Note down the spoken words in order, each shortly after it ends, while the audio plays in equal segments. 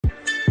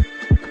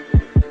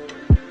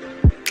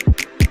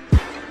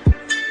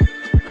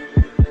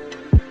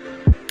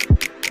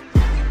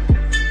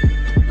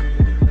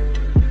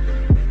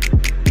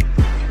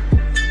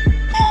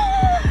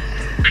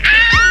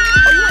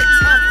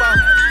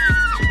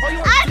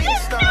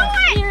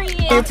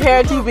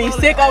Prepare to be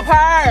sick of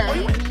her. Oh,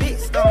 you want the big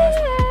stones.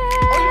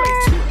 Oh, you want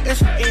the 2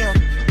 extra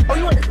M. Oh,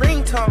 you want the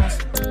ringtones.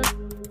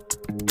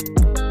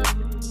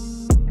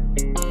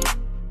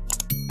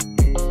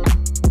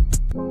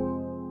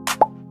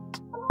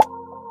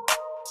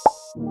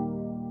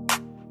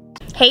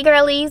 Hey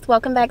girlies,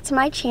 welcome back to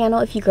my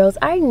channel. If you girls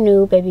are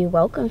new, baby,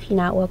 welcome. If you're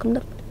not, welcome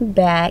to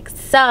back.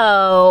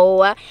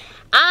 So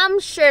I'm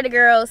sure the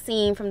girls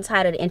seen from the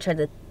title, the intro,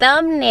 the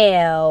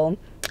thumbnail.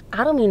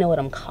 I don't even know what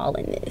I'm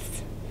calling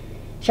this.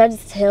 Should I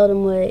just tell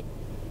them what?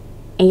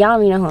 And y'all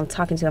don't even know who I'm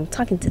talking to. I'm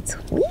talking to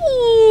Twin.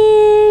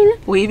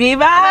 We be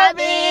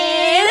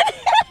vibing.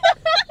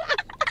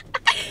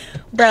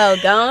 Bro,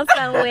 going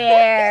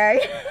somewhere.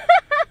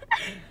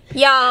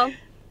 Y'all,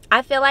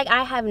 I feel like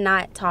I have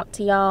not talked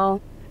to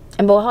y'all.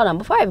 And but hold on,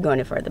 before I even go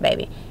any further,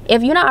 baby,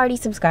 if you're not already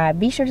subscribed,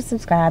 be sure to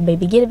subscribe,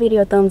 baby. Get a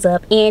video a thumbs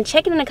up and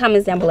check it in the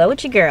comments down below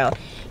with your girl.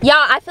 Y'all,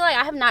 I feel like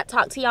I have not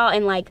talked to y'all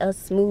in like a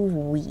smooth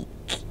week.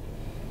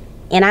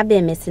 And I've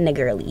been missing the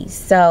girlies.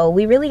 So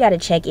we really got to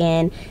check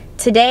in.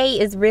 Today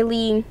is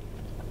really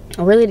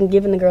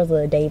giving the girls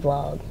a day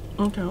vlog.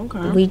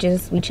 Okay. We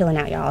chilling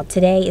out, y'all.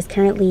 Today is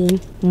currently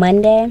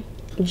Monday,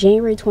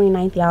 January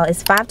 29th, y'all.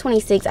 It's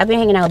 5:26. I've been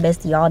hanging out with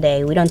Bestie all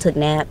day. We done took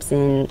naps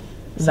and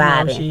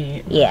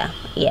vibing.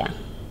 Yeah.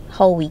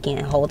 Whole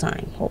weekend, whole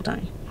time.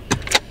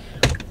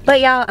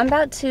 But y'all,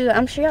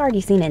 I'm sure y'all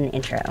already seen it in the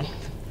intro.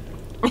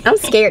 I'm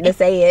scared to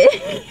say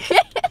it.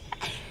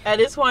 At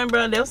this point,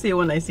 bro, they'll see it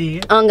when they see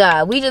it. Oh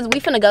God, we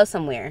finna go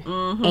somewhere,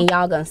 and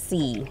y'all gonna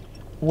see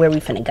where we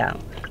finna go.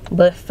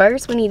 But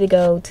first, we need to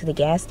go to the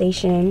gas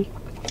station.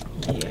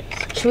 Yes.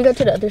 Should we go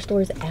to the other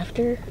stores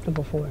after or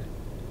before?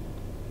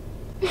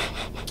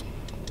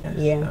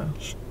 Yeah.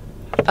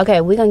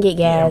 Okay, we're gonna get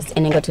gas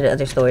and then go to the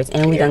other stores,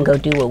 and we gonna go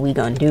do what we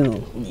gonna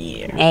do.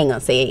 Yeah. I ain't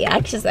gonna say it. I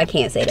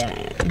can't say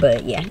that,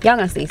 but yeah, y'all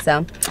gonna see.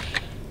 So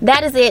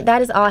that is it.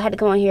 That is all. I had to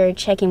come on here,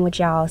 check in with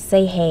y'all,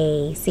 say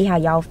hey, see how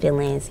y'all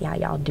feeling, see how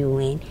y'all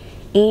doing,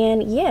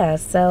 and yeah.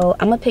 So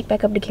I'm gonna pick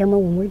back up the camera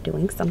when we're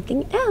doing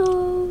something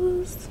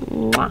else.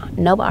 Mwah.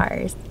 No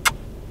bars.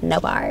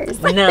 None.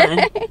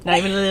 Not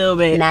even a little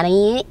bit. Not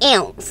an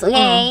ounce.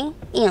 Okay.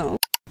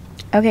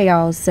 Okay,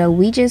 y'all, so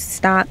we just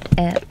stopped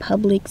at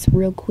Publix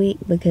real quick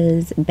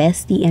because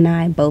Bestie and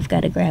I both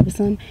got to grab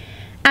some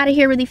out of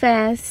here really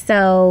fast.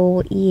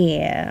 So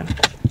yeah,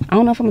 I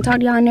don't know if I'm gonna talk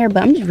to y'all in there,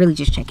 but I'm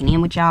just checking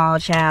in with y'all,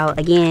 child.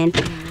 Again,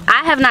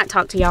 I have not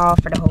talked to y'all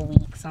for the whole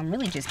week, so I'm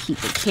really just keep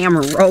the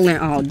camera rolling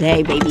all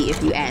day, baby,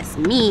 if you ask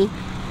me.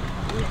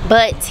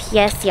 But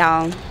yes,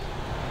 y'all,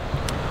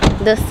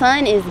 the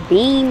sun is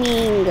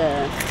beaming.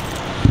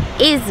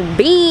 It's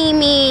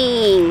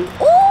beaming.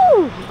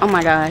 Ooh! Oh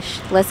my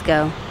gosh, let's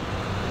go.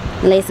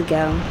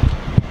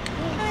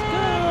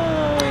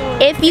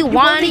 If you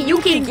want it, you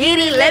can get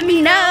it. Let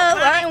me know.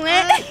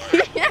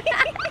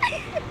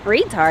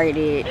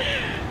 Retarded.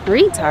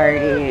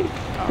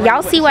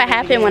 Y'all see what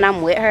happened when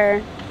I'm with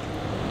her?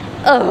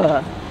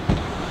 Ugh.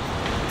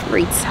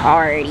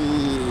 Retarded.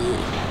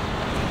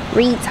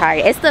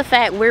 It's the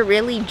fact we're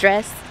really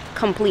dressed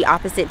complete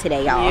opposite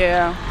today, y'all.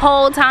 Yeah.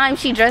 Whole time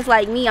she dressed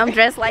like me, I'm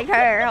dressed like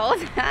her. Whole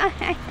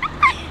time.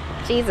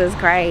 Jesus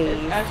Christ.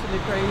 It's actually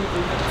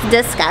crazy.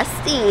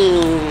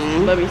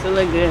 Disgusting. But we still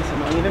look good, so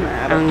don't even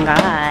matter. Oh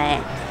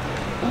God.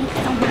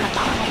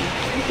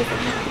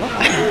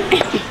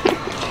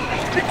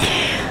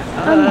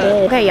 I'm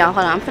dead. Okay, y'all,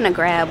 hold on. I'm finna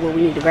grab what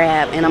we need to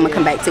grab, and I'm gonna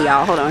come back to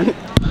y'all. Hold on.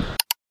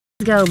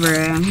 Let's go,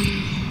 bro.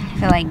 I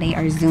feel like they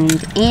are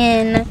zoomed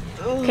in.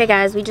 Okay,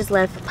 guys, we just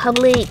left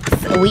Publix.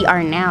 We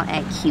are now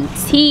at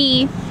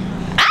QT.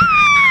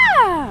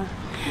 Ah!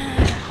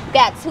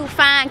 Got two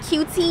fine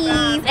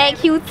QTs at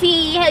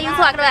QT. Hell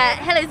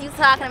you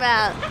talking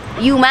about?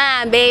 You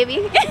mine,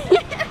 baby.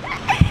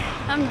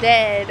 I'm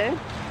dead.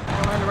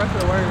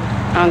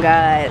 Oh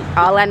God.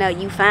 All I know,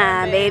 you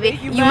fine, baby.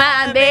 You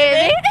mine,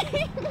 baby.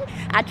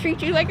 I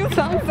treat you like a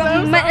something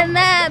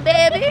mine,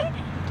 baby.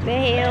 The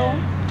hell?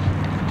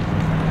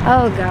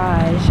 Oh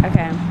gosh.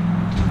 Okay.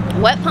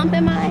 What pump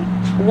am I?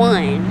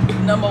 One.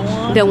 Number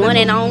one. The one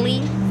and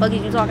only. Fuck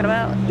is you talking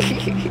about?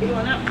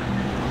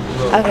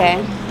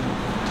 Okay.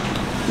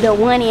 The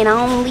one and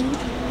only.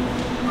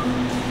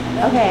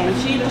 Okay.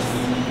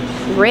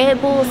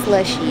 Red Bull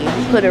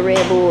slushie. Put a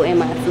Red Bull in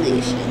my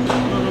slushie.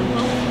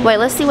 Wait,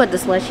 let's see what the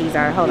slushies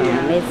are. Hold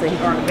on. Let's see.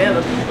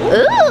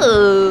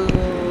 Ooh.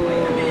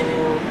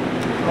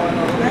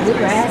 Blue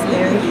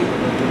raspberry.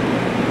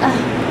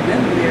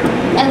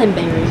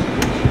 Melonberry.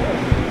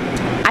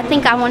 I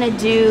think I want to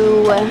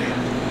do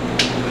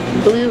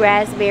blue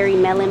raspberry,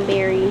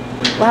 melonberry.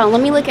 Wow, let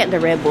me look at the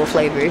Red Bull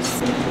flavors.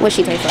 What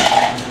she tastes like?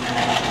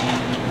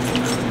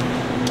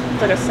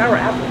 It's like a sour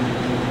apple.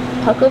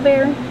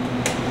 Huckleberry?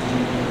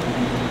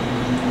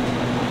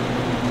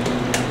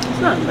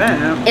 It's not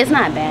bad. It's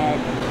not bad.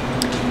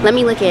 Let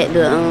me look at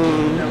the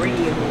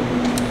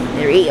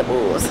Red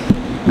Bulls.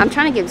 I'm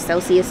trying to give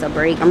Celsius a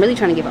break. I'm really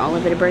trying to give all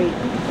of it a break,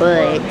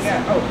 but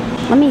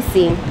let me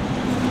see.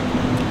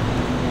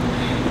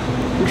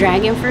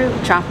 Dragon fruit,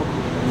 tropical,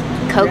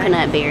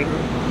 coconut berry.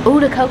 Ooh,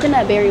 the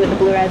coconut berry with the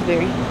blue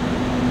raspberry.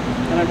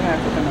 I never had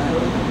coconut.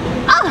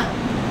 Ah!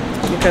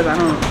 Because I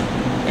don't.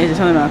 It's just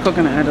something about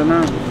coconut. I don't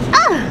know.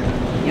 Ah!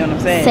 You know what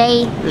I'm saying?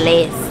 Say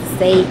less.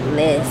 Say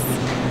less.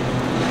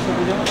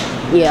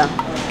 Yeah.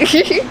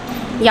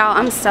 Y'all,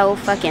 I'm so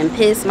fucking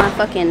pissed. My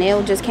fucking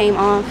nail just came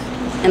off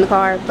in the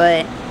car,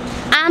 but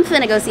I'm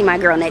finna go see my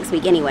girl next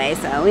week anyway,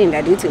 so we ain't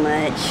gotta do too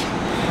much.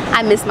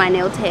 I miss my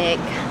nail tech.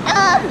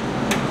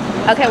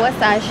 Okay, what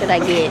size should I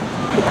get?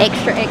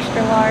 Extra,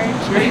 extra large?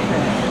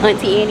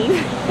 Auntie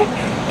Annie?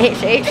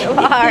 Extra, extra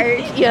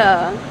large?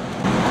 Yeah.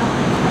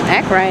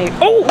 Act right.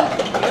 Oh!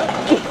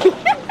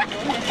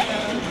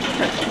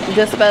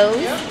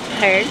 Dispose.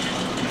 Heard.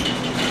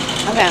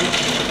 Okay.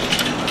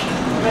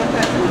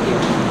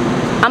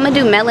 I'm gonna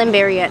do melon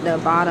berry at the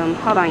bottom.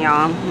 Hold on,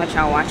 y'all. Let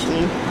y'all watch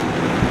me.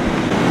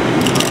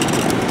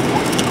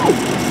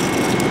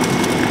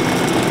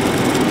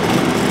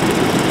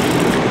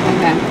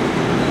 Okay.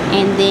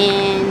 And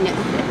then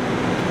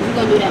we're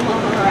gonna do that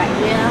motherfucker right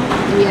there.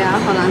 Yeah,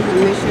 hold on, let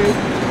me make sure.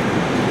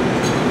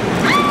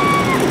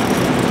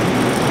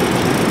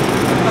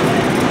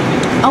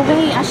 Oh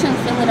wait, I shouldn't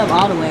fill it up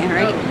all the way,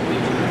 right?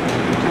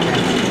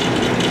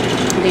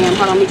 Okay. Damn,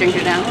 hold on, let me drink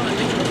it down.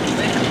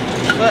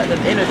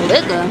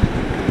 Liquor?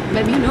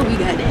 Baby, you know we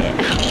got that.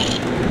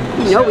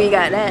 You know we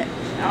got that.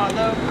 I don't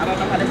know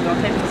how this is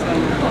gonna taste.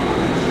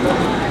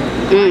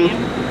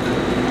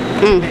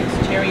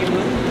 It's cherry and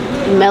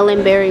blue.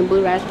 Melon berry and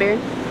blue raspberry.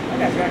 I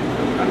got dragon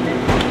fruit.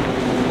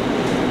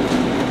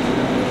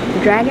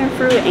 Dragon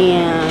fruit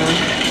and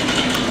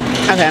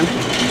okay.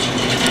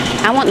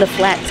 I want the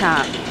flat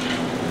top.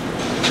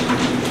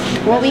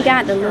 What we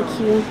got? The little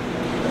cute.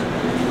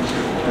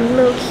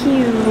 Little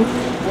cute.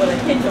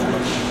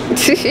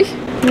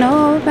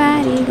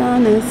 Nobody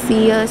gonna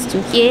see us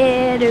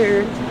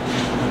together.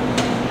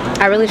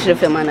 I really should have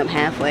filled mine up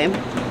halfway.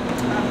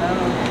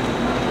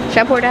 Should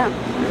I pour it out? I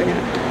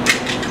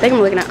think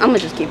I'm looking at. I'm gonna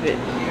just keep it.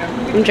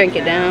 And drink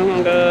it down.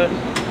 Oh god.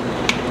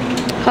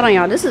 Hold on,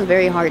 y'all. This is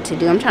very hard to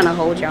do. I'm trying to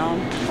hold y'all.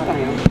 Hold on,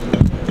 y'all.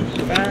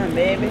 Fine,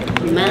 baby.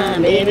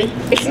 Mine, baby.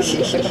 Look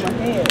at my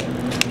head.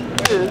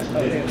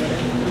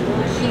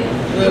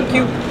 Little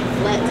cute.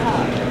 Flat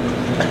top.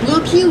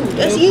 Little cute.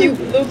 That's you.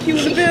 Little cute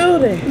in the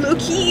building. Little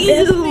cute.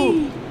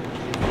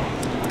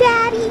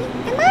 Daddy,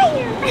 am I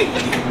here?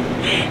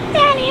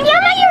 Daddy, am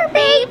I your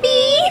baby?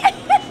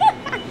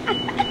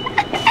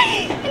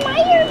 Am I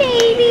your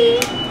baby?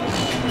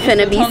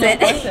 Finna be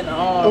sent.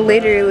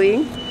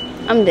 Literally.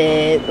 I'm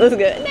dead. Let's go.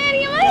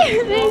 Daddy, am I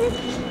your baby?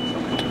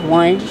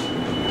 One.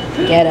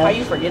 Get up. How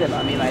you forget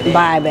about me like that?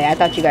 Bye, babe. I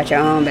thought you got your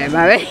own, babe.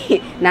 Bye,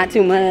 babe. Not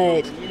too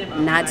much.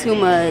 Not too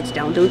much.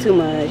 Don't do too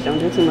much. Don't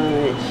do too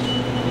much.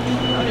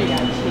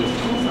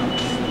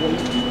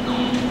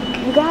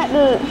 You got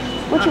the...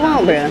 What you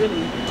want, bro?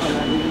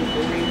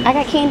 I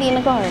got candy in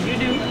the car. You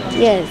do?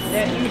 Yes.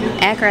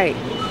 Act right.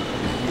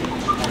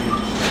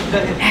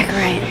 Act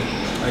right.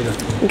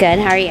 Good.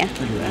 How are you?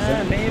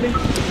 Baby.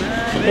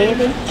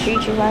 Baby,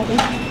 treat you right.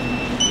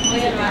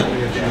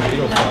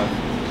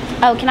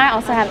 Oh, can I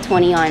also have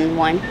 20 on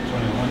one?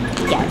 21.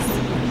 Yes.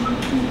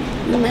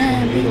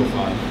 Eagle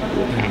 5.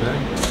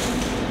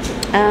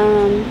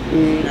 No.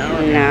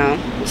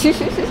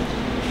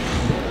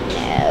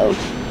 No.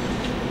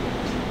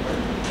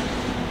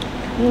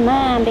 You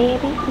mine,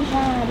 baby. You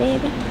mine,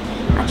 baby.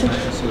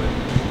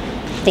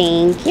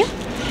 Thank you.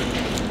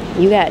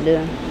 You got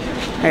the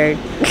heard.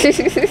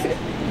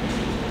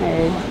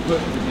 Heard.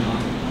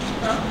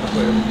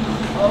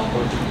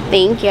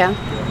 Thank you.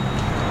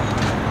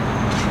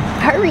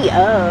 Hurry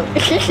up.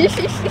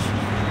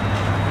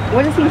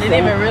 What is he saying? I didn't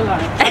even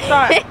realize. I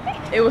thought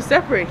it was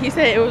separate. He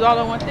said it was all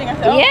on one thing. I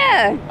said, oh.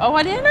 Yeah. Oh,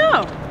 I didn't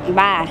know.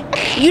 Bye.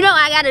 You know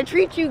I gotta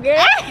treat you,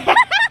 girl.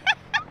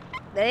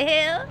 The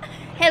hell?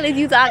 Hell is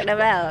you talking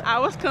about? I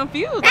was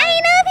confused. I ain't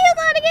know if he was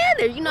all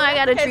together. You know I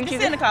gotta treat you.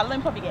 Sit in the car. Let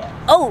me pump your gas.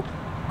 Oh,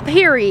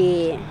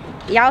 period.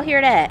 Y'all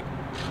hear that?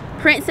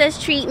 Princess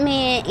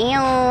treatment.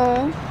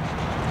 And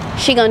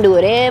she gonna do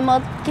it every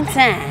motherfucking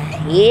time.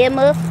 Every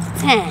motherfucking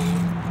time.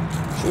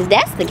 If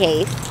that's the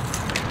case,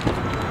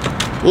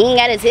 you ain't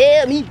gotta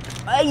tell me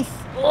twice.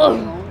 Ugh.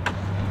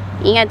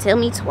 You ain't gotta tell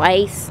me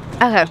twice.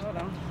 Okay. Hold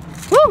on.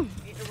 Woo.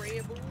 Get the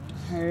Red Bulls.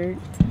 Heard.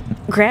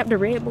 Grab the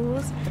Red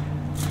Bulls.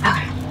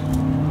 Okay.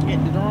 Get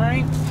the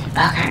drink.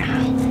 Okay.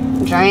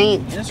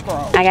 Drink. And a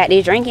scroll. I got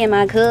this drink in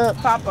my cup.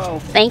 Popo.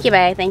 Thank you,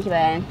 babe. Thank you,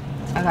 babe.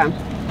 Okay.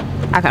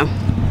 Okay.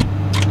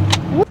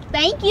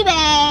 Thank you,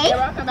 babe. You're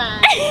welcome,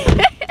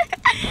 babe.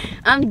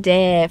 I'm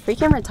dead.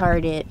 Freaking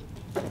retarded.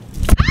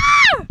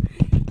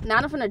 Now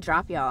I'm gonna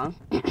drop y'all.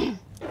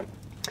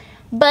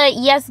 But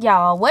yes,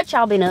 y'all, what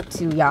y'all been up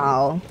to,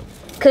 y'all?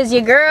 Cause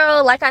your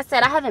girl, like I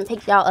said, I haven't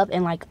picked y'all up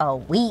in like a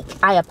week.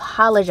 I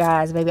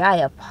apologize, baby. I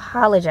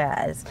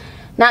apologize.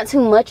 Not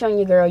too much on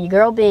your girl. Your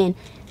girl been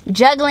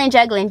juggling.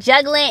 And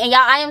y'all,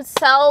 I am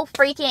so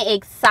freaking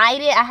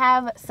excited. I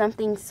have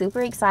something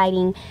super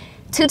exciting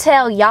to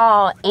tell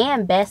y'all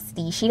and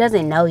Bestie. She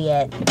doesn't know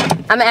yet.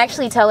 I'm gonna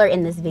actually tell her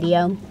in this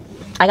video.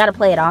 I gotta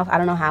play it off. I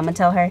don't know how I'm gonna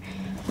tell her.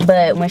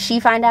 But when she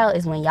find out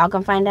is when y'all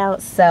can find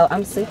out. So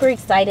I'm super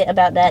excited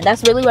about that.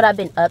 That's really what I've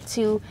been up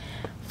to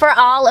for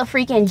all of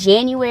freaking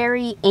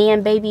January.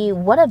 And baby,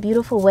 what a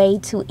beautiful way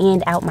to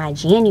end out my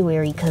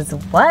January, because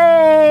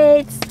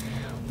what?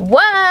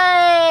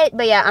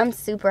 But yeah, I'm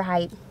super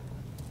hyped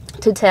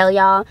to tell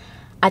y'all.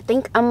 I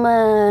think I'm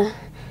gonna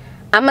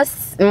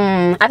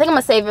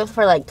save it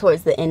for like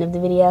towards the end of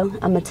the video.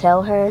 I'm gonna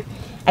tell her.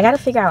 I gotta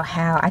figure out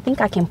how. I think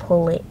I can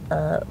pull it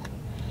up.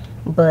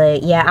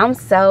 But yeah, I'm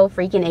so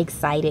freaking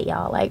excited,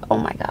 y'all. Like, oh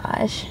my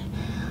gosh.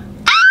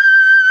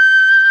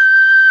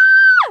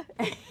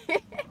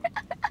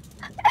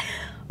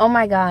 Oh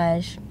my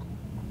gosh.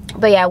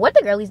 But yeah, what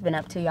the girlie's been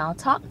up to, y'all?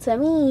 Talk to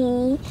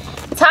me.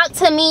 Talk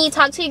to me.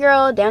 Talk to your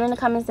girl down in the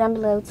comments down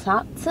below.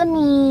 Talk to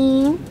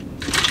me.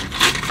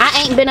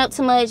 I ain't been up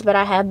too much, but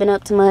I have been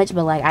up too much.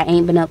 But like, I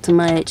ain't been up too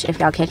much, if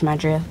y'all catch my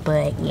drift.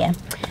 But yeah,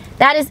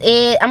 that is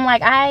it. I'm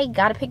like, I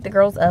gotta pick the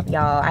girls up,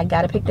 y'all. I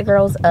gotta pick the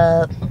girls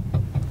up.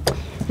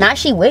 Not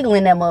she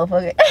wiggling that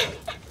motherfucker.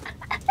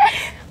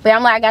 But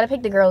I'm like, I gotta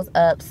pick the girls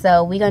up.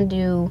 So we gonna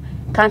do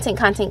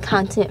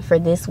content for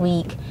this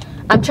week.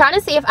 I'm trying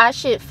to see if I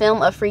should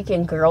film a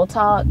freaking girl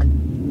talk,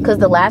 because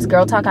the last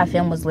girl talk I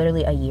filmed was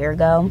literally a year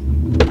ago.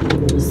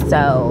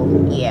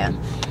 So yeah,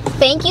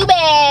 thank you,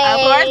 babe.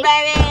 Of course,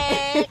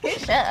 baby.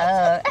 Shut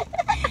up.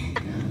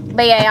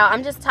 But yeah, y'all,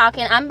 I'm just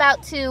talking. I'm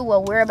about to,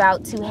 well, we're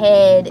about to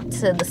head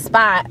to the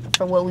spot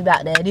for what we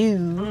about to do.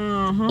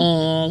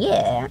 And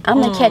yeah,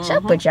 I'm gonna catch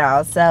up with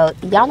y'all. So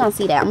y'all gonna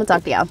see that. I'm gonna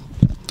talk to y'all.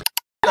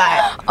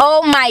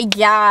 Oh my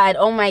god,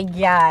 oh my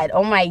god,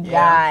 oh my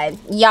god,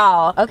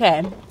 y'all.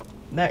 Okay,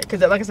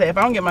 because like I said, if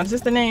I don't get my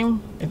sister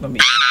name, it's gonna be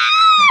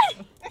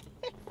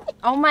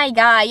oh my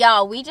god,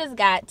 y'all, we just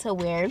got to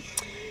where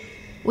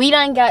we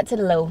done got to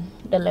the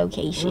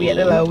location. We at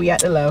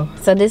the low.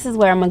 So this is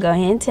where I'm gonna go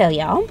ahead and tell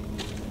y'all.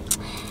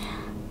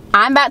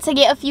 I'm about to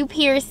get a few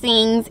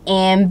piercings,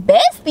 and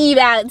Bestie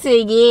about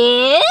to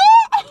get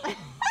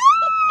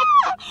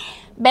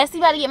Bestie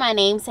about to get my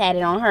name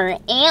tatted on her.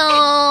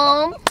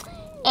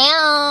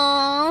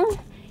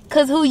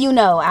 Cause who you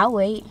know? I'll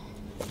wait.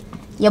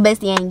 Your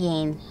bestie ain't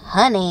getting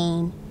her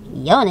name,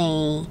 your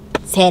name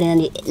tatted on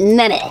it.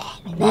 None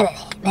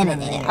of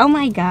that. Oh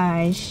my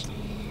gosh.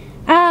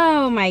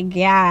 Oh my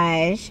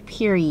gosh.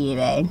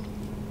 Period.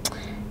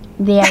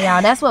 There,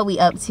 y'all. That's what we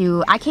up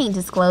to. I can't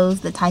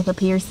disclose the type of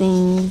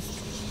piercings.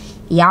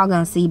 Y'all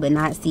gonna see but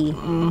not see.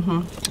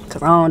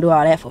 Cause I don't do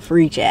all that for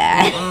free,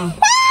 child.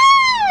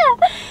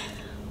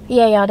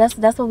 Yeah, y'all, that's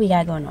what we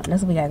got going on.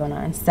 That's what we got going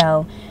on.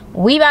 So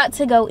we about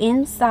to go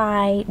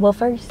inside. Well,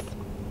 first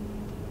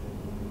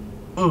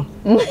pop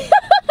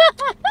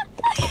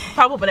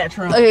up for that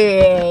trunk.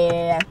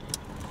 yeah.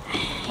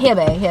 Here,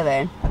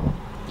 babe.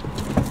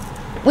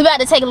 We about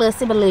to take a little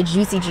sip of a little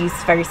juicy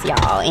juice first,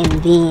 y'all, and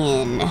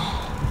then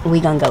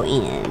we gonna go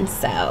in.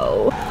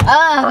 So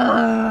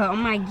oh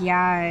my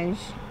gosh,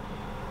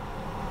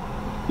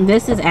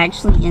 this is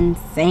actually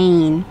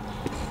insane.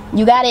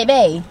 You got it,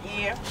 babe?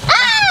 Yeah.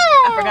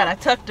 I forgot I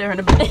tucked her in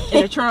the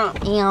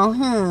trunk. So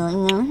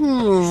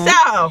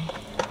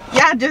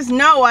y'all just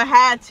know I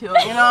had to. You know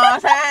what I'm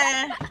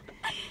saying?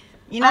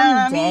 You know what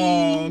I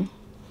mean?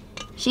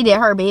 She did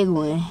her big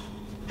one.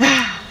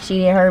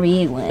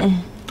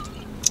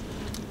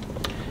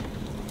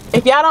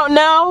 If y'all don't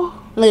know,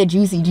 Little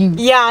juicy juice.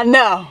 yeah, I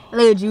know.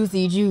 Little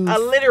juicy juice. A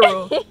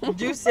literal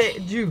juicy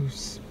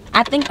juice.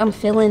 I think I'm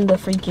feeling the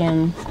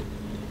freaking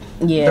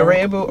The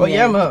Red Bull. Oh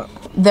yeah, I'm up.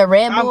 The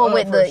Red Bull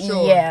with the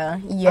sure. yeah.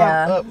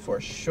 I'm up for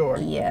sure.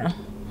 Yeah.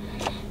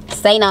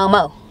 Say no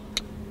more.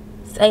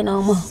 Say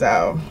no more.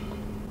 So.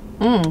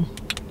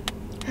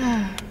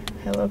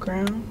 Hello,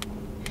 Crown.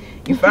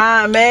 You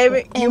fine,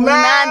 baby. You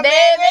mine,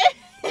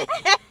 baby.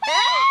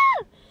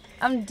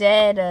 I'm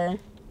dead.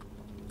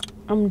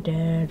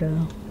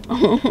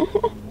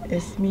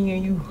 It's me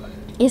and you.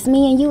 It's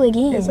me and you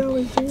again. It's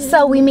always you.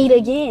 So we meet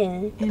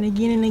again. And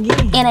again and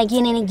again. And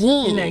again and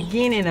again. And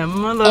again and a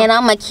mother. And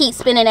I'm gonna keep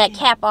spinning that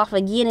cap off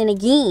again and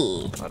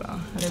again. Hold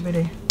on.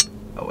 Everybody.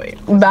 Oh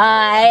wait.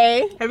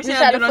 Bye. Have you seen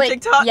that dude on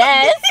TikTok?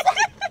 Yes.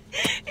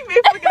 He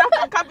been flicking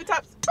off on copy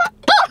tops.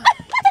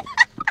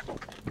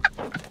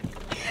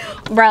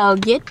 Bro,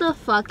 get the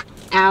fuck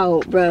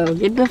out, bro.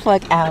 Get the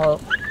fuck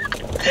out.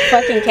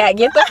 Fucking cat,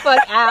 get the fuck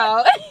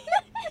out.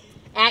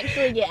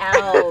 Actually get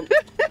out.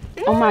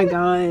 Oh my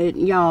god,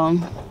 y'all.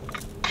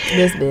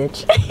 This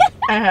bitch.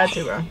 I had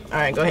to, bro.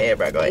 Alright, go ahead,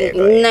 bro. Go ahead.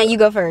 No, you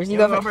go first. You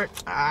go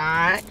first.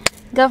 Alright.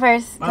 Go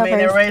first. My man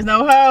never raised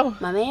no hoe.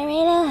 My man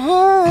raised no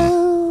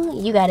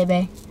hoe. You got it,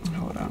 babe.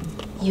 Hold on.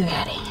 You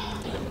got it.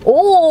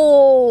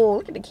 Oh,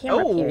 look at the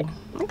camera up here.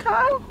 Okay.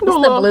 It's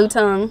the blue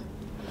tongue.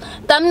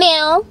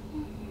 Thumbnail.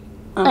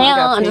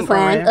 I'm just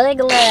playing.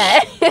 Ugly.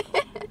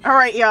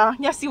 Alright, y'all.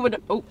 Y'all see what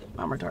the... Oh,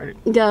 I'm retarded.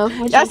 Go.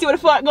 Y'all see what the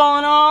fuck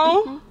going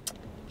on?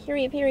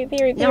 Period.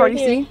 You already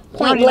see?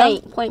 Point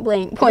blank. Point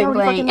blank. Point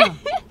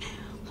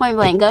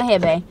blank. Go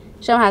ahead, babe.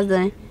 Show them how it's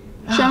done.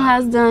 Show them how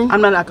it's done.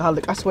 I'm not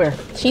alcoholic, I swear.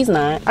 She's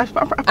not.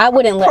 I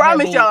wouldn't let her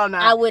promise be. y'all I'm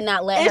not. I would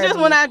not let her It's just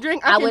be. when I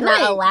drink, I would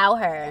not allow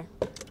her.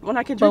 When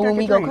I can drink, But when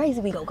we go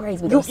crazy, we go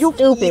crazy. We go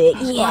stupid.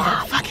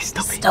 Yeah. Fucking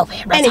stupid. Stupid.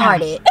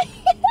 Retarded.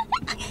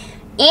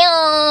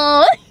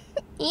 Ew.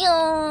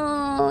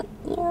 Ew.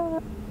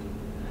 Ew.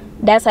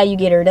 That's how you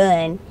get her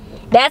done.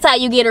 That's how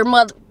you get her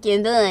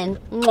motherfucking done.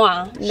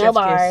 Mwah. No Chef's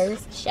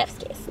bars. Chef's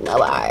kiss. No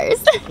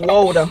bars.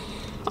 Water.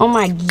 Oh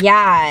my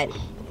god.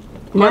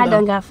 Now I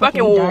done got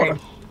fucking water.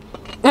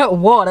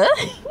 Water.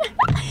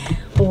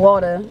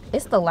 Water.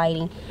 It's the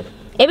lighting.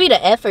 It be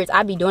the efforts.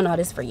 I be doing all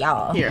this for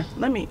y'all. Here,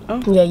 let me.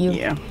 Oh. Yeah, you.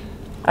 Yeah.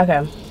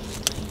 Okay.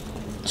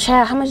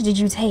 Child, how much did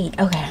you take?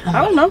 Okay.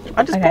 I don't know.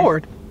 I just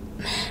poured.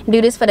 Do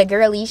this for the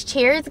girlies.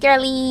 Cheers,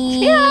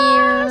 girlies.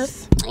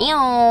 Cheers. Ew.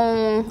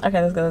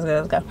 Okay, let's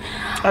go.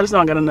 I just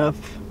don't got enough.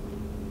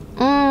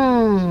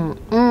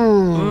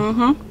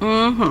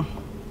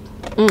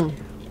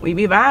 We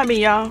be vibing,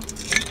 y'all.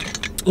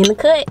 In the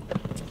cut.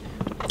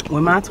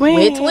 With my twin.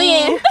 With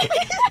twin.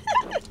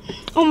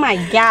 Oh my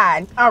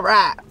god. All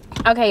right.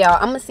 Okay, y'all.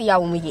 I'm gonna see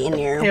y'all when we get in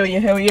there. Hell yeah,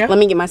 hell yeah. Let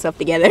me get myself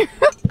together.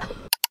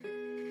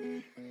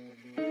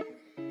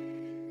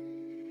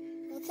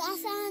 I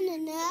found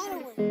another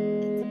one.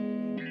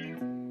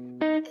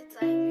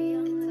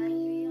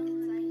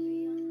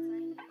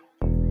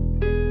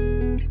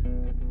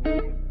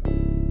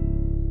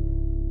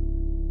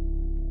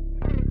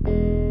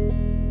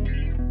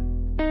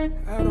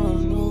 I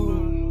don't know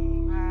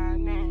my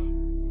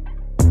name.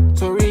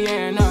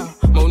 Toriana,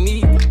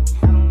 Monique,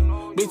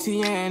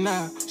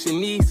 Bettiana,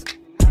 Shanice,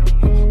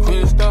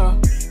 Krista,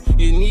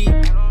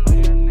 Unique,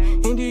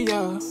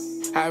 India,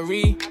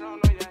 Irene.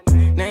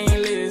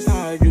 Nameless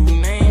are you,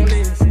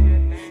 nameless.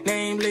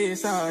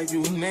 Nameless are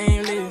you,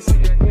 nameless.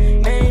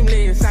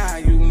 Nameless are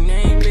you,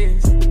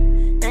 nameless.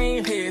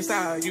 Nameless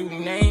are you,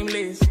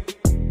 nameless.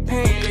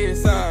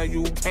 Painless are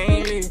you,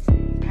 painless.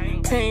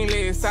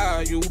 Painless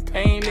are you,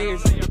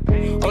 painless.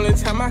 Only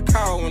time I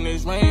call when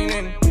it's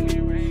raining.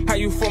 How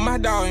you for my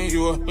dog and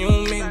you a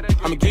human?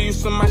 I'ma give you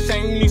some of my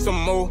shame, you need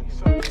some more.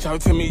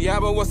 Shout to me, yeah,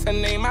 but what's her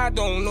name? I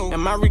don't know.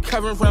 Am I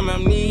recovering from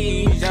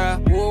amnesia?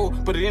 Whoa,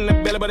 put it in the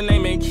belly, but the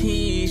name ain't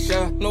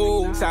Keisha.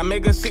 No, so I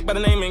make her sick, but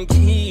the name ain't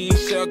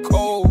Keisha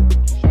Cole.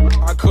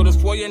 I could've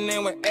swore your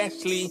name was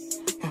Ashley.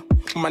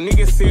 My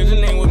nigga said your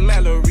name was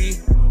Mallory.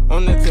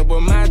 On the tip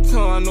of my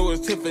tongue, I know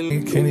it's Tiffany.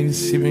 You can't even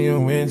see me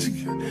on wind.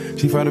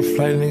 She fight a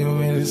flight, nigga,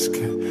 when this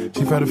guy.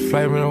 She fight a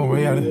flight, run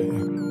away out of here.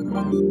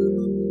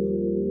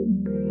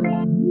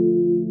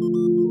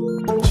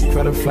 She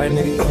fight a flight,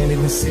 nigga, can't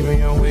even see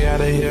me on way out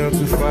of here. I'm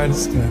too far in the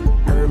sky.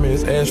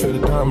 Hermes, ash for the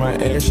dark, my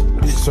ash.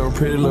 Bitch so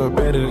pretty, look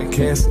better than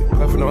Cassie.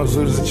 Puffin' on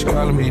Zooters and she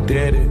calling me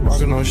daddy.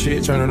 Walking on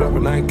shit, turn it up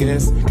and I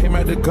guess. Came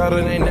out the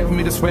gutter, they ain't never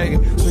me the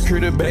swagger.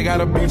 Security bag, got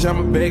a bitch, I'm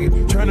a beggar.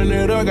 Turning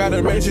it up,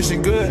 gotta make sure she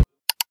good.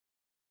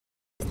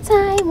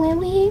 Time when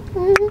we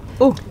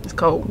Ooh, it's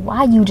cold.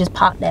 Why you just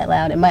popped that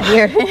loud in my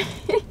ear?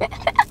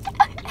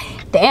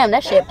 Damn,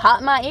 that shit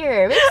popped my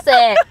ear. It's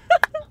sad.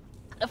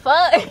 The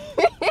fuck.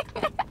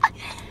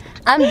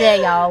 I'm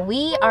dead, y'all.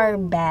 We are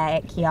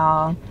back,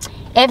 y'all.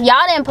 If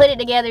y'all didn't put it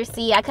together,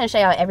 see, I couldn't show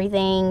y'all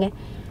everything.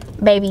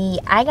 Baby,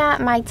 I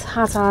got my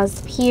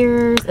tatas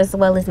pierced as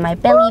well as my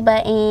belly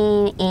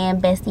button,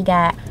 and Bestie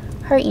got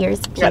her ears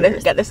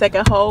pierced. Got the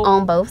second hole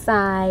on both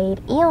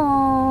sides.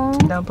 Ew.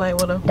 Don't play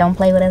with them. Don't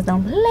play with us.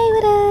 Don't play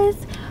with us.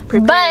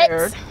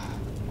 Prepared.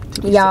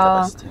 But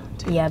y'all,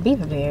 yeah, be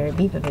prepared.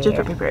 Be prepared. Just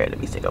be prepared to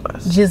be sick of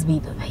us. Just be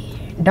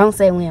prepared. Don't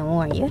say we didn't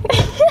warn you.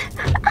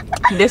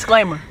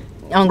 Disclaimer.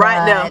 On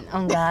right God, now.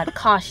 on God,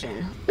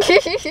 caution.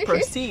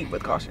 Proceed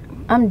with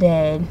caution. I'm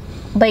dead.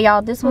 But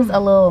y'all, this was a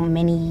little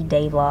mini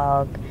day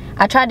vlog.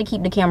 I tried to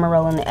keep the camera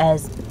rolling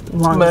as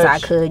long as I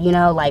could, you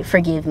know, like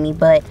forgive me,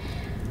 but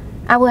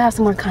I will have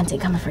some more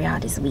content coming for y'all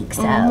this week,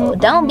 so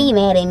don't be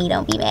mad at me.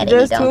 Don't be mad at me.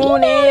 Just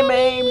tune in,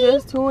 babe.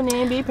 Just tune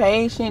in. Be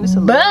patient.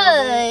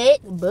 But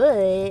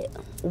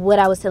what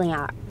I was telling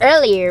y'all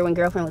earlier when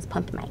girlfriend was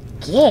pumping my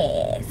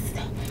gas,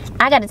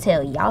 I got to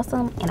tell y'all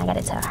some, and I got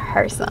to tell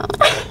her some.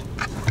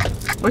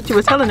 What you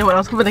were telling them when I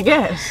was pumping the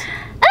gas?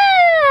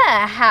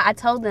 How I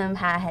told them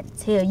how I had to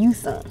tell you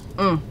something.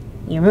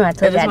 You remember I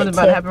told you this was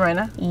about to happen right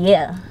now?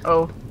 Yeah.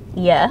 Oh.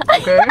 Yeah.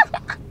 Okay.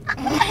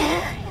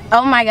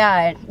 Oh my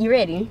God. You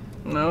ready?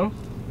 No.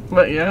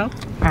 But yeah.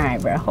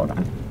 Alright, bro. Hold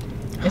on.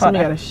 Somebody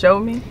gotta show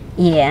me.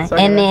 Yeah. So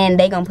and then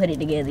they gonna put it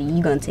together.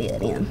 You gonna tell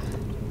them.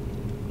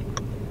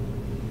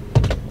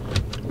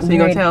 So you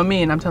gonna tell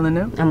me and I'm telling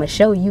them? I'm gonna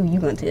show you. You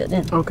gonna tell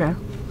them. Okay.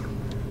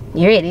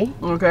 You ready?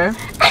 Okay.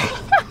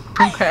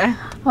 Okay.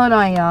 Hold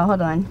on, y'all.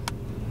 Hold on.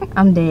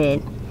 I'm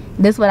dead.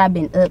 This is what I've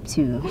been up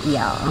to,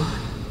 y'all.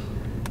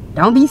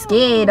 Don't be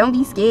scared. Don't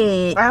be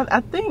scared.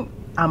 I think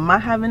I might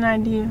have an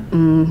idea.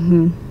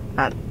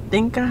 I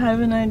think I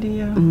have an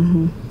idea.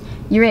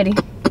 You ready?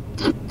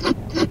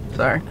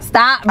 Sorry.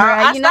 Stop, bro.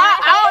 I you know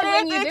stopped.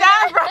 when you do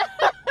Bro.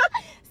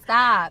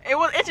 Stop.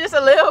 It's just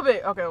a little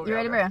bit. Okay. You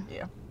ready, bro?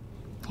 Yeah.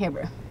 Here,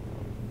 bro.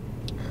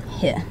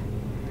 Here.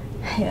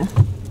 Here.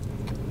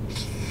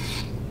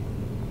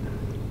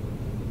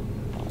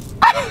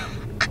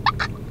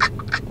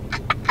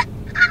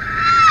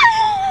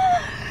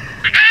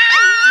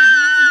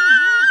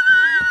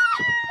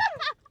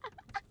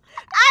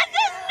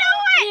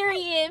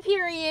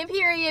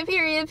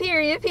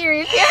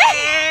 Period.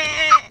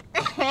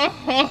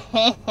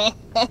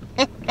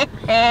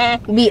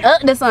 Be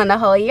up to something the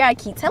whole year. I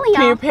keep telling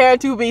y'all. Prepare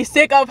to be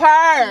sick of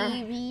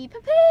her. Be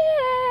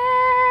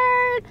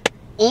prepared.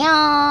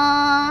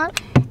 And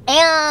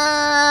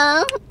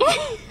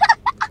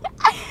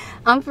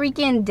I'm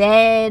freaking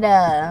dead.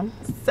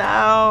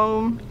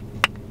 So,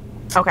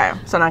 okay.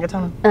 So now I can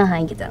tell him.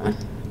 You can tell him.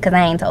 Because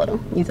I ain't told him.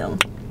 You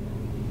told him.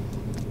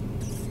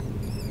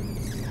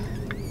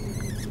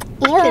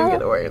 I can't get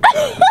the words.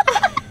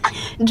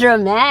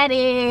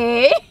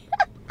 Dramatic.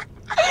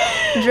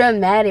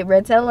 Dramatic,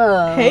 bro. Tell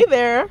him. Hey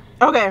there.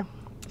 Okay.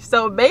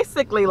 So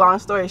basically, long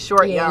story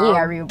short, y'all.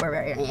 Yeah.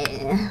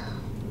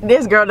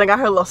 This girl done got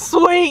her little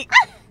sweet.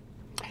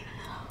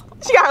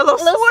 She got her little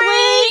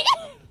sweet.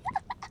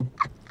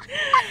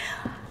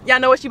 Y'all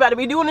know what she about to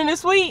be doing in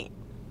this suite?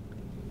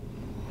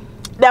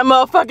 That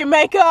motherfucking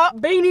makeup.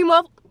 Beating him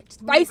up.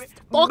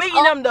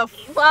 Beating them the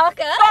fuck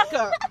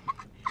up.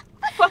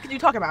 Fuck is you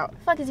talking about?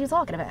 Fuck is you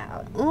talking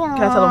about?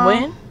 Can I tell them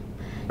when?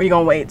 Or you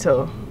gonna wait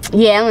till?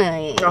 Yeah,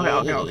 I'm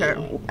Okay.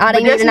 all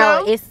they need to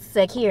know is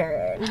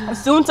secured.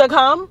 Soon to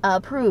come.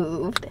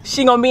 Approved.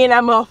 She gonna be in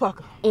that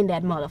motherfucker. In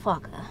that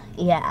motherfucker.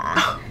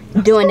 Yeah.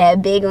 Doing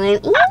that big one.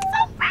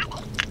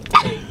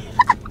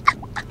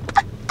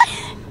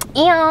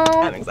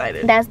 I'm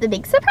excited. That's the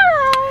big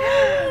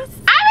surprise.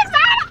 I'm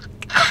excited.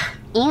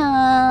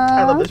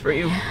 I love this for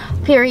you.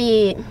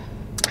 Period.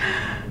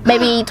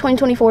 Maybe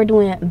 2024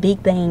 doing big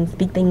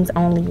things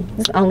only.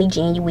 It's only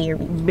January.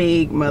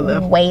 Big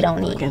mother. Wait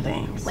on it.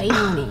 Things. Wait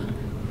on it.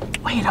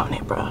 Wait on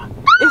it, bro.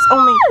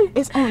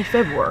 It's only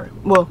February.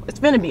 Well, it's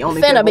finna be only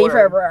February.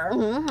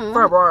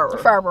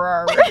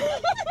 February.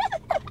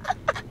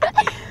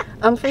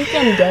 I'm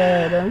freaking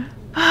dead.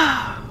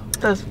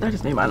 That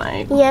just made my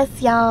night. Yes,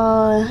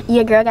 y'all.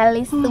 Your girl got a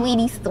little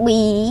sweetie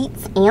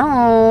sweets.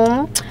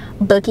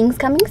 Bookings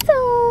coming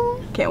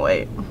soon. Can't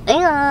wait. You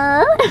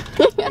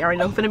already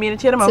know I'm finna be in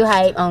the chair tomorrow. Too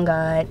hype, on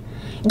God.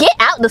 Get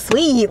out the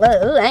suite.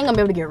 I ain't gonna be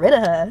able to get rid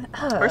of her.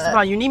 First of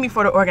all, you need me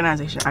for the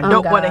organization. I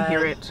don't want to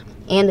hear it.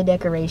 And the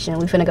decoration.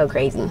 We finna go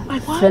crazy.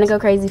 Like what? Finna go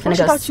crazy. Finna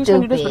go thought you was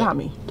gonna do this without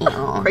me?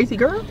 Crazy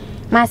girl?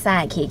 My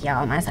sidekick,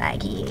 y'all. My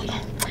sidekick.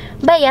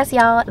 But yes,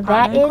 y'all.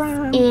 That is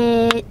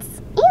it.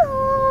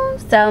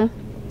 So,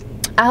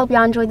 I hope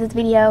y'all enjoyed this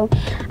video.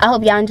 I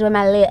hope y'all enjoyed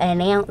my little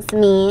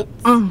announcement.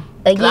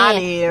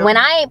 Again, when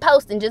I ain't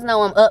posting, just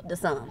know I'm up to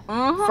something.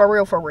 For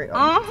real.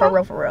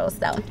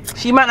 So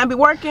she might not be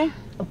working,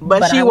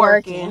 but she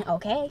working.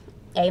 Okay.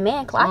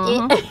 Amen. Clock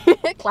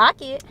it.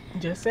 Clock it.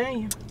 Just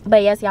saying.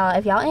 But yes, y'all,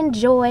 if y'all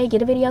enjoy,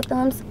 give a video a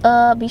thumbs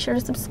up. Be sure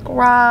to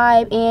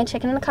subscribe and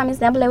check in the comments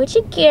down below with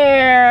your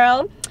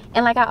girl.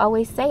 And like I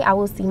always say, I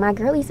will see my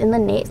girlies in the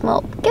next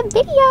video.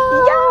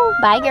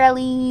 Bye,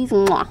 girlies.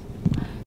 Mwah.